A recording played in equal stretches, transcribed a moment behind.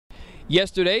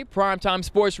Yesterday, Primetime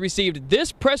Sports received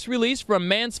this press release from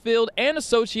Mansfield and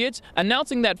Associates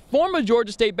announcing that former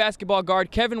Georgia State basketball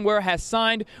guard Kevin Ware has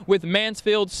signed with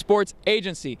Mansfield Sports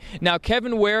Agency. Now,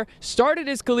 Kevin Ware started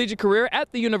his collegiate career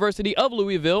at the University of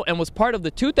Louisville and was part of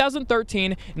the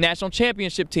 2013 National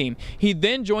Championship team. He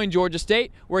then joined Georgia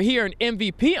State, where he earned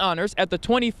MVP honors at the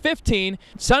 2015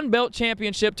 Sun Belt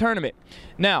Championship tournament.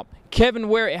 Now, Kevin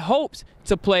Ware hopes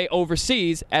to play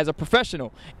overseas as a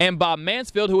professional. And Bob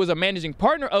Mansfield, who is a managing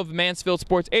partner of Mansfield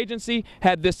Sports Agency,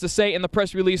 had this to say in the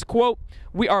press release, quote,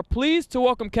 "We are pleased to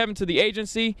welcome Kevin to the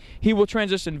agency. He will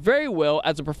transition very well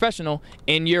as a professional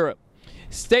in Europe."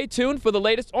 Stay tuned for the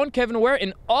latest on Kevin Ware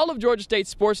and all of Georgia State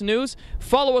sports news.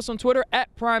 Follow us on Twitter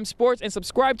at Prime Sports and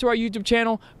subscribe to our YouTube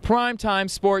channel, Primetime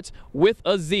Sports with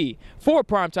a Z. For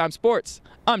Primetime Sports,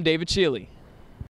 I'm David Schiele.